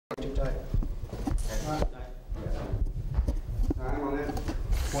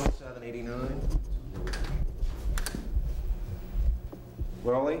89.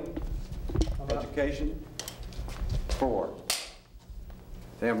 Rowley, education, 4.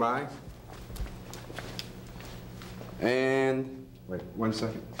 Stand by. And, wait, 1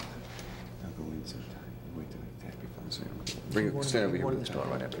 second. I'll go in sometime. Wait till I tap before I say it. Bring it, stand over here. Morning start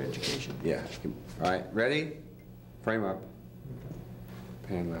right after education. Yeah. All right, ready? Frame up.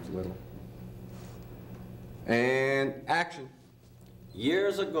 Pan left a little. And action.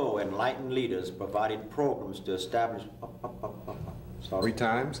 Years ago, enlightened leaders provided programs to establish... Sorry. 3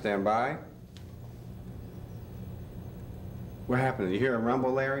 times, stand by. What happened? Did you hear a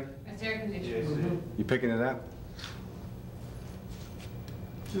rumble, Larry? It's air conditioning. You picking it up?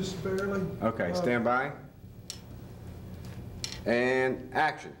 Just barely. Okay, stand by. And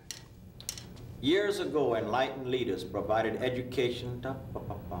action. Years ago, enlightened leaders provided education...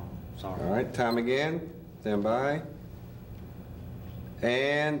 Sorry. All right, time again. Stand by.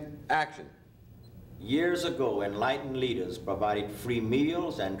 And action. Years ago, enlightened leaders provided free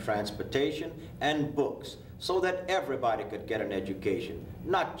meals and transportation and books so that everybody could get an education,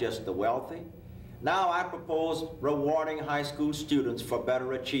 not just the wealthy. Now I propose rewarding high school students for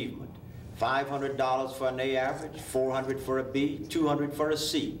better achievement. $500 for an A average, $400 for a B, $200 for a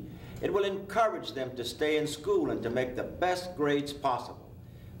C. It will encourage them to stay in school and to make the best grades possible.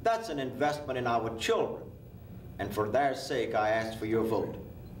 That's an investment in our children. And for their sake, I ask for your vote.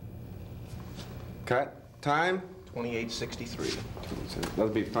 Cut. Time? 28:63. That'll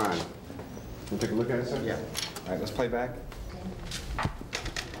be fine. You take a look at it, sir? Yeah. All right, let's play back.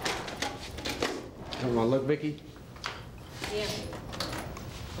 You want to look, Vicki? Yeah.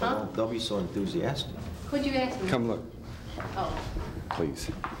 Huh? Don't be so enthusiastic. What'd you ask me? Come look, Oh. please.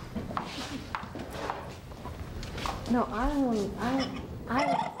 No, I want to see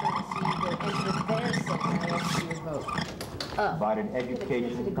the, and for their sake, I ask for your vote. Up. Provided It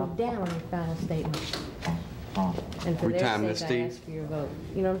education... go down on your final statement. And for We their time this, sake, I Steve? ask for your vote.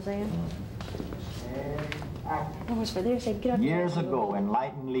 You know what I'm saying? In other words, for their sake, get up there. Years ago,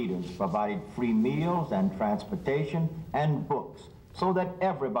 enlightened leaders provided free meals and transportation and books so that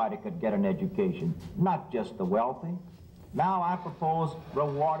everybody could get an education, not just the wealthy. Now I propose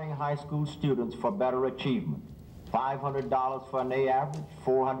rewarding high school students for better achievement. $500 for an A average,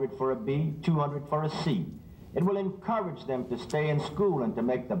 $400 for a B, $200 for a C. It will encourage them to stay in school and to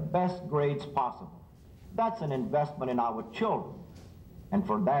make the best grades possible. That's an investment in our children. And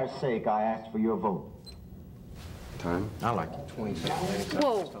for their sake, I ask for your vote. Time? I like it. 27.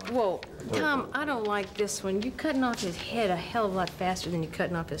 Whoa, whoa. Tom, I don't like this one. You're cutting off his head a hell of a lot faster than you're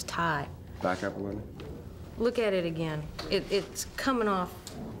cutting off his tie. Back up a little. Look at it again. It's coming off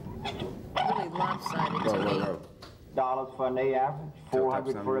really lopsided to me. $500 for an A average,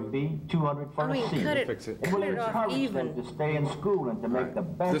 $400 for a B, $200 for I mean, a C. cut it, Fix it. It will cut it off encourage even. them to stay in school and to make the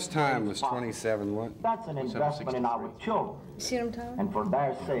best This time grades was possible. 27 what? That's an investment in our children. See what I'm talking about? And for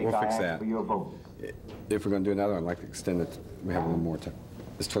their sake, We'll I fix ask that. for your vote. If we're going to do another one, I'd like to extend it. We have a little more time.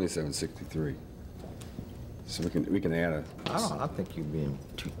 It's 27:63. So we can add a... I think you're being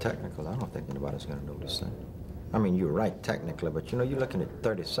too technical. I don't think anybody's going to notice that. I mean, you're right technically, but you know, you're looking at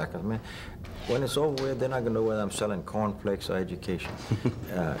 30 seconds, man. When it's over with, they're not going to know whether I'm selling cornflakes or education.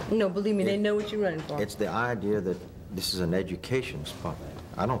 No, believe me, they know what you're running for. It's the idea that this is an education spot.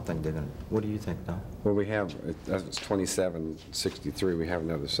 I don't think they're going to... What do you think, Don? Well, we have, it's 27:63. We have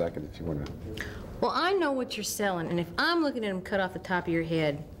another second if you want to... Well, I know what you're selling, and if I'm looking at him cut off the top of your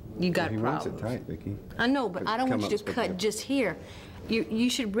head, you got He wants problems. it tight, Vicki. I know, but I don't Come want you up, to speak cut up. just here. You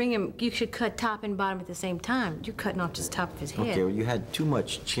should bring him, you should cut top and bottom at the same time. You're cutting off just top of his head. Okay, well, you had too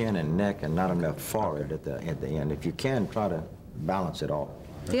much chin and neck and not enough forehead at the end. If you can, try to balance it off.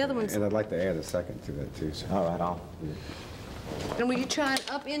 The other one's, And I'd like to add a second to that, too. So. All right, I'll... and will you try an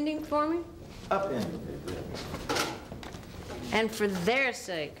upending for me? Up in. And for their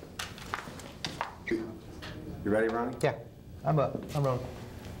sake. You ready, Ronnie? Yeah, I'm up. I'm rolling.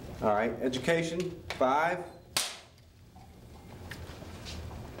 All right, education, 5.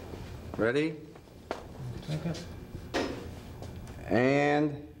 Ready?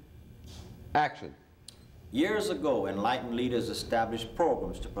 And action. Years ago, enlightened leaders established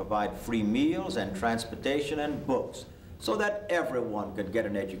programs to provide free meals and transportation and books so that everyone could get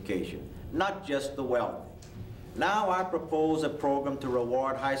an education, not just the wealthy. Now I propose a program to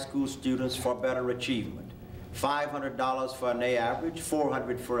reward high school students for better achievement. $500 for an A average,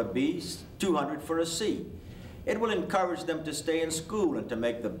 $400 for a B, $200 for a C. It will encourage them to stay in school and to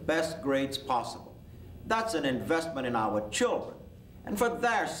make the best grades possible. That's an investment in our children. And for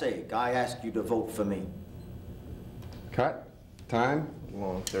their sake, I ask you to vote for me. Cut. Time.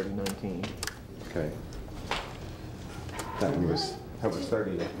 Long 30:19. Okay. That one was Hope it's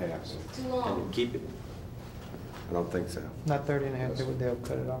 30 and a half. So Too Can you long. keep it? I don't think so. Not 30 and a half, they'll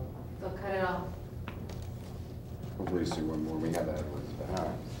cut it off. They'll cut it off. Hopefully see one more. We have that one. All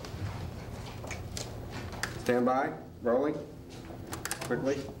right. Stand by. Rolling.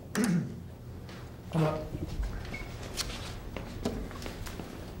 Quickly. Come up.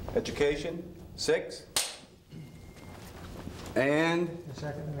 Education, 6. And A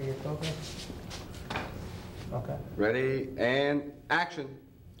second, let me get focused. Okay. ready and action.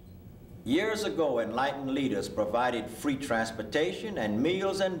 Years ago, enlightened leaders provided free transportation and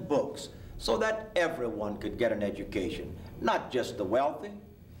meals and books so that everyone could get an education, not just the wealthy.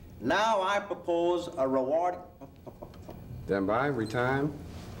 Now I propose a reward. Stand by. Retime.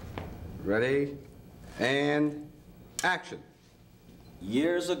 Ready and action.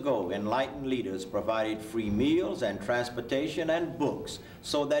 Years ago, enlightened leaders provided free meals and transportation and books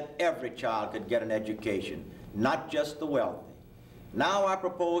so that every child could get an education, not just the wealthy. Now I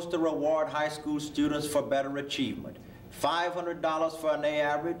propose to reward high school students for better achievement. $500 for an A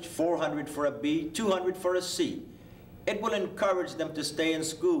average, $400 for a B, $200 for a C. It will encourage them to stay in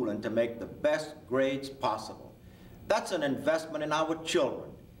school and to make the best grades possible. That's an investment in our children.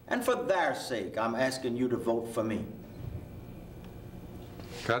 And for their sake, I'm asking you to vote for me.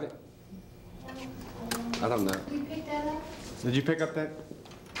 Cut it. I don't know. You picked that up? Did you pick up that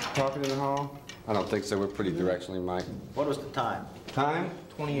talking in the hall? I don't think so. We're pretty directionally, Mike. What was the time? Time?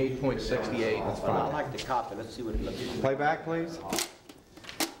 28.68. That's Well, I fine. like the copy. Let's see what it looks like. Play back, please.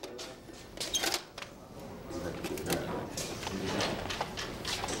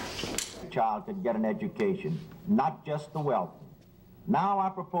 Child could get an education, not just the wealthy. Now I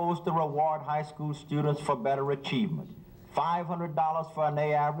propose to reward high school students for better achievement. $500 for an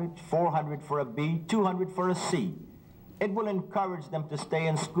A average, $400 for a B, $200 for a C. It will encourage them to stay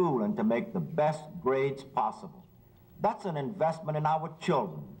in school and to make the best grades possible. That's an investment in our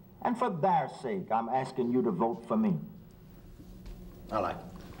children. And for their sake, I'm asking you to vote for me. I like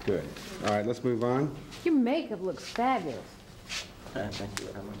it. Good. All right, let's move on. Your makeup looks fabulous. Thank you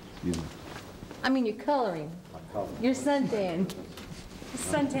very much. Excuse me. I mean, your coloring, My color. your suntan. The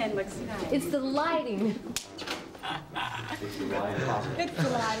suntan looks nice. It's the lighting. It's the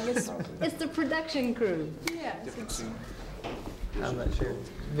lighting. It's the production crew. Yes. I'm not sure.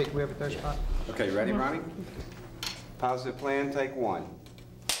 Vic, we have a third spot? Okay, ready, Ronnie? Positive plan, take 1.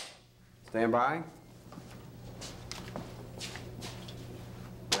 Stand by.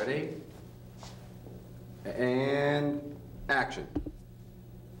 Ready? And action.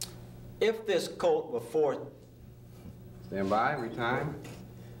 If this coat were Stand by, retime.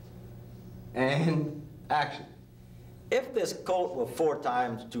 And action. If this coat were 4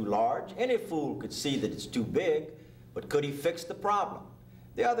 times too large, any fool could see that it's too big, but could he fix the problem?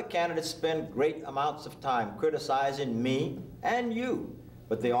 The other candidates spend great amounts of time criticizing me and you,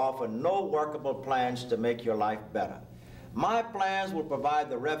 but they offer no workable plans to make your life better. My plans will provide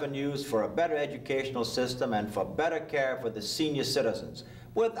the revenues for a better educational system and for better care for the senior citizens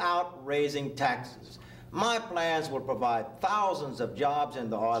without raising taxes. My plans will provide thousands of jobs in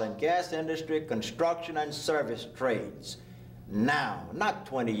the oil and gas industry, construction, and service trades. Now, not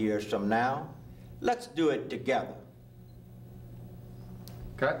 20 years from now. Let's do it together.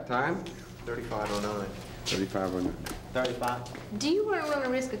 Cut, time. 3509. 3509. 35? Do you want to run the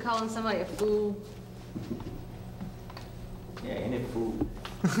risk of calling somebody a fool? Yeah, any fool.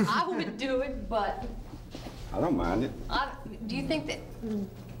 I would do it, but I don't mind it. do you think that,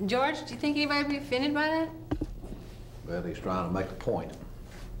 George, do you think anybody would be offended by that? Well, he's trying to make a point.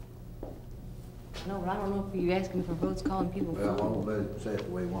 No, but I don't know if you're asking for votes calling people Well, fools. I'm gonna say it the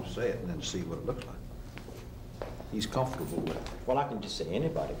way he wants to say it and then see what it looks like. He's comfortable with it. Well, I can just say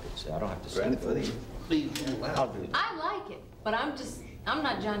anybody could say. I don't have to say Granted, fool. please, I'll do it. I like it, but I'm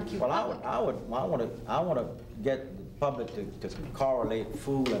not John Q. Well, Public. I want to get the public to correlate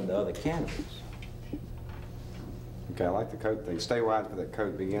fool and the other candidates. Okay, I like the code thing. Stay wide for that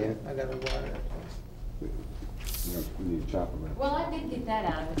code beginning. I got a water. We need to chop them Well, I did get that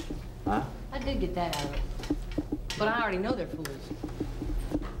out of it. Huh? I did get that out of it. But I already know they're fools.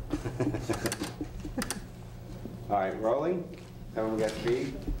 All right, rolling. Tell them we got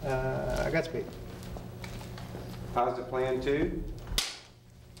speed. I got speed. Positive plan 2.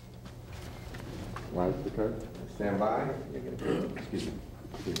 Wide for the code. Stand by. Excuse me.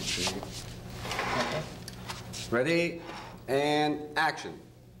 Excuse me. Ready and action.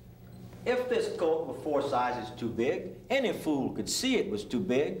 If this coat were 4 sizes too big, any fool could see it was too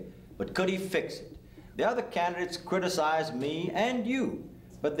big, but could he fix it? The other candidates criticize me and you,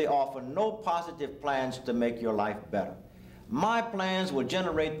 but they offer no positive plans to make your life better. My plans will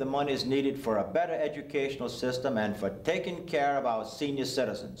generate the monies needed for a better educational system and for taking care of our senior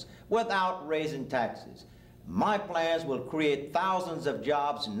citizens without raising taxes. My plans will create thousands of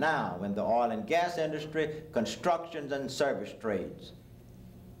jobs now in the oil and gas industry, construction, and service trades.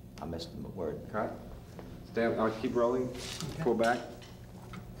 I missed a word. Cut. Stand, keep rolling. Pull back.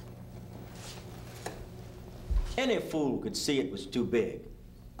 Any fool could see it was too big.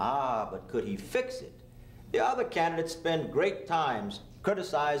 Ah, but could he fix it? The other candidates spend great times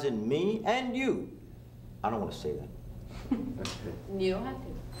criticizing me and you. I don't want to say that. You don't have to.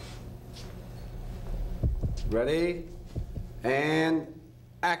 Ready? And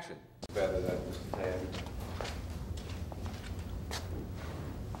action. Better than Mr. Tan.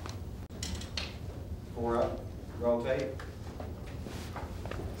 Four up. Rotate.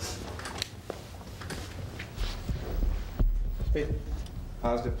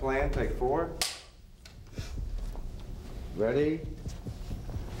 Positive plan, take 4. Ready?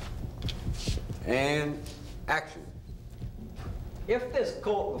 And action. If this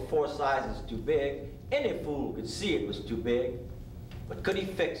coat with 4 sizes too big, any fool could see it was too big. But could he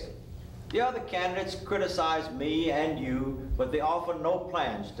fix it? The other candidates criticize me and you, but they offer no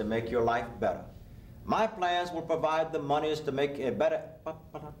plans to make your life better. My plans will provide the monies to make a better...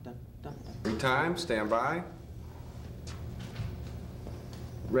 Time, stand by.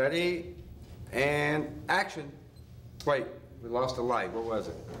 Ready, and action. Wait, we lost the light. What was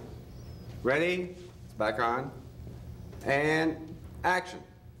it? Ready, it's back on, and action.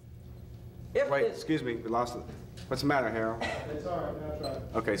 Wait, excuse me, we lost it. What's the matter, Harold? It's all right, that's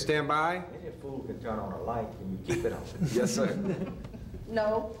right. Okay, stand by. Any fool can turn on a light and you keep it on. Yes, sir.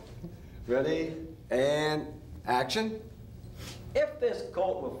 No. Ready, and action. If this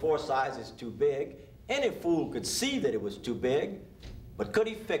coat with 4 sizes too big, any fool could see that it was too big, but could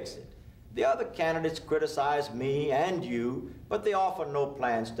he fix it? The other candidates criticize me and you, but they offer no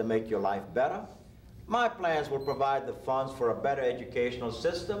plans to make your life better. My plans will provide the funds for a better educational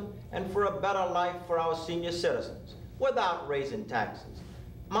system and for a better life for our senior citizens without raising taxes.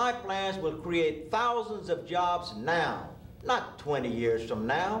 My plans will create thousands of jobs now, not 20 years from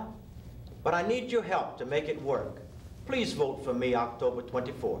now. But I need your help to make it work. Please vote for me October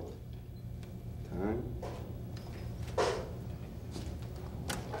 24th. Time.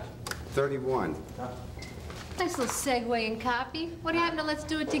 31. Nice little segue and copy. What happened to let's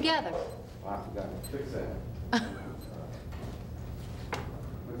do it together? Oh, I forgot to fix that.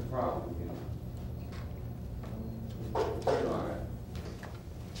 What's the problem? Turn on it.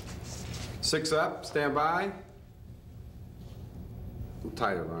 6 up, stand by.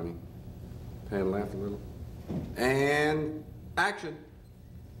 Tighter, Ronnie. Pan left a little. And action.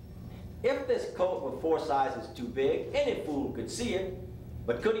 If this coat with 4 sizes too big, any fool could see it,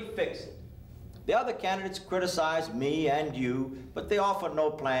 but could he fix it? The other candidates criticize me and you, but they offer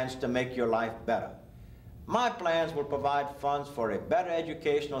no plans to make your life better. My plans will provide funds for a better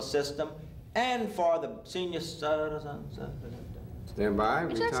educational system and for the senior citizens. Stand by.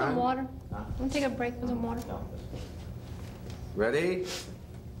 Would you like some water? Want to take a break for some water? No. Ready?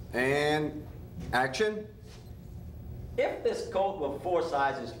 And action. If this coat with 4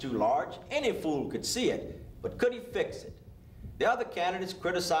 sizes too large, any fool could see it, but could he fix it? The other candidates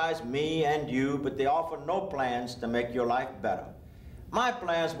criticize me and you, but they offer no plans to make your life better. My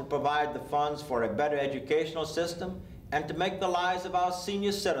plans will provide the funds for a better educational system and to make the lives of our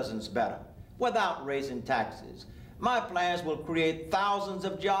senior citizens better, without raising taxes. My plans will create thousands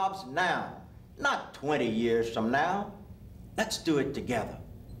of jobs now, not 20 years from now. Let's do it together.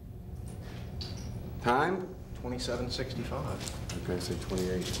 Time? 2765. Okay, say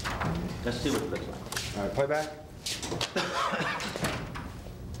 28. Let's see what it looks like. All right, play back. I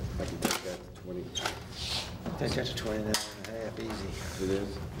can take that to 20. I think that's 29 and a half, easy. It is?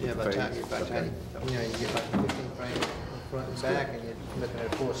 Yeah, by the time, Phase? you know, you get like 15 frames front and back, and you're looking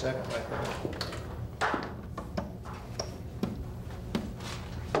at 4 seconds right there.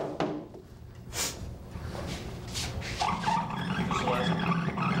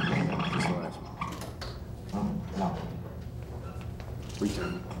 Just the last one. No.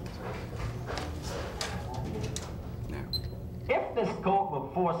 Return. Now. If this coat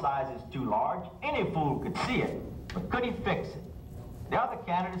with 4 sizes too large, any fool could see it, but could he fix it? The other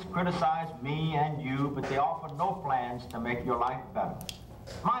candidates criticize me and you, but they offer no plans to make your life better.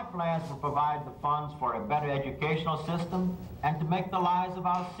 My plans will provide the funds for a better educational system and to make the lives of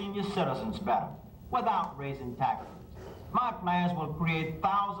our senior citizens better, without raising taxes. My plans will create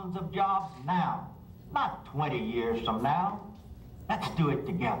thousands of jobs now, not 20 years from now. Let's do it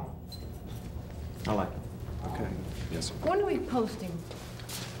together. I like it. Okay. Yes, sir. When are we posting?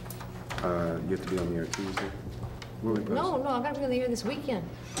 You have to be on the air Tuesday. When we post? No, I gotta be there this weekend.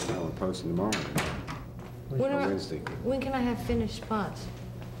 No, we're posting tomorrow. When, On Wednesday. when can I have finished spots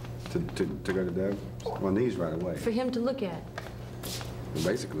To go to Doug? On these right away. for him to look at? Well,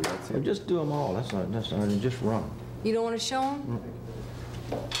 basically, that's Well, it. just do them all, that's not, just run. You don't wanna show him?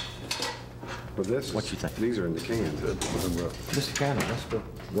 But this, What you think? these are in the can. Just kind of, let's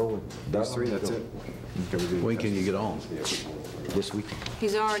go with Doug. These three, that's it. Can we do- When can you get on? This weekend.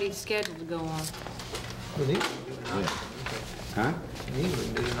 He's already scheduled to go on. Well, these, Huh? these we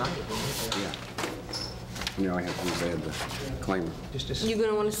can do tonight. Yeah. You know, I have to add the claimer. Just You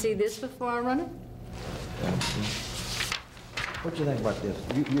gonna wanna see this before I run it? What you think about this?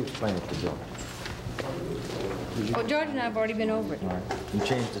 You explain it to Joe. Oh, George and I have already been over it. All right, you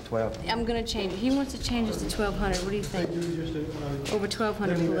changed to 12. I'm gonna change it. He wants to change it to 1,200. What do you think? Over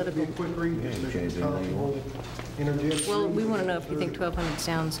 1,200 political. Well, we wanna know if you think 1,200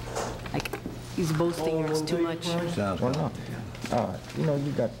 sounds like he's boasting or it's too much. Sounds Well, good. no. You know,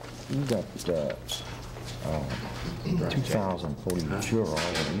 you got 2,000 for each euro,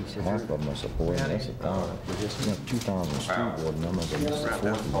 and each half of them are supporting, that's 1,000. You got 2,000 school board members, and this is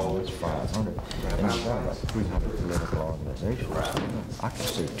 40, that's 500. And you've got about 300 political organizations. So, you know, I can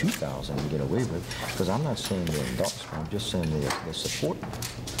say 2,000 and get away with it, because I'm not saying they're endorsement, I'm just saying they're supporting.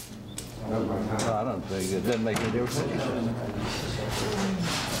 No, I don't think it doesn't make any difference.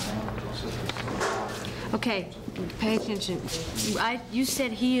 Okay, pay attention. You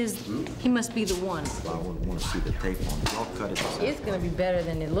said he must be the one. I wouldn't want to see the tape on it. Y'all cut it. It's gonna be better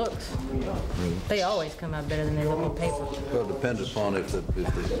than it looks. They always come out better than they look on paper. Well, it depends upon if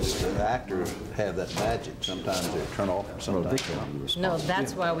the actors have that magic. Sometimes they turn off, sometimes not. No,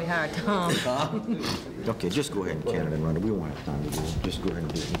 that's why we hired Tom. Okay, just go ahead and count it and run it. We won't have time to do it. Just go ahead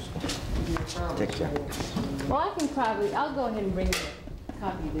and do it. Take care. Well, I'll go ahead and bring you a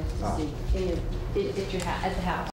copy of this to see at the house.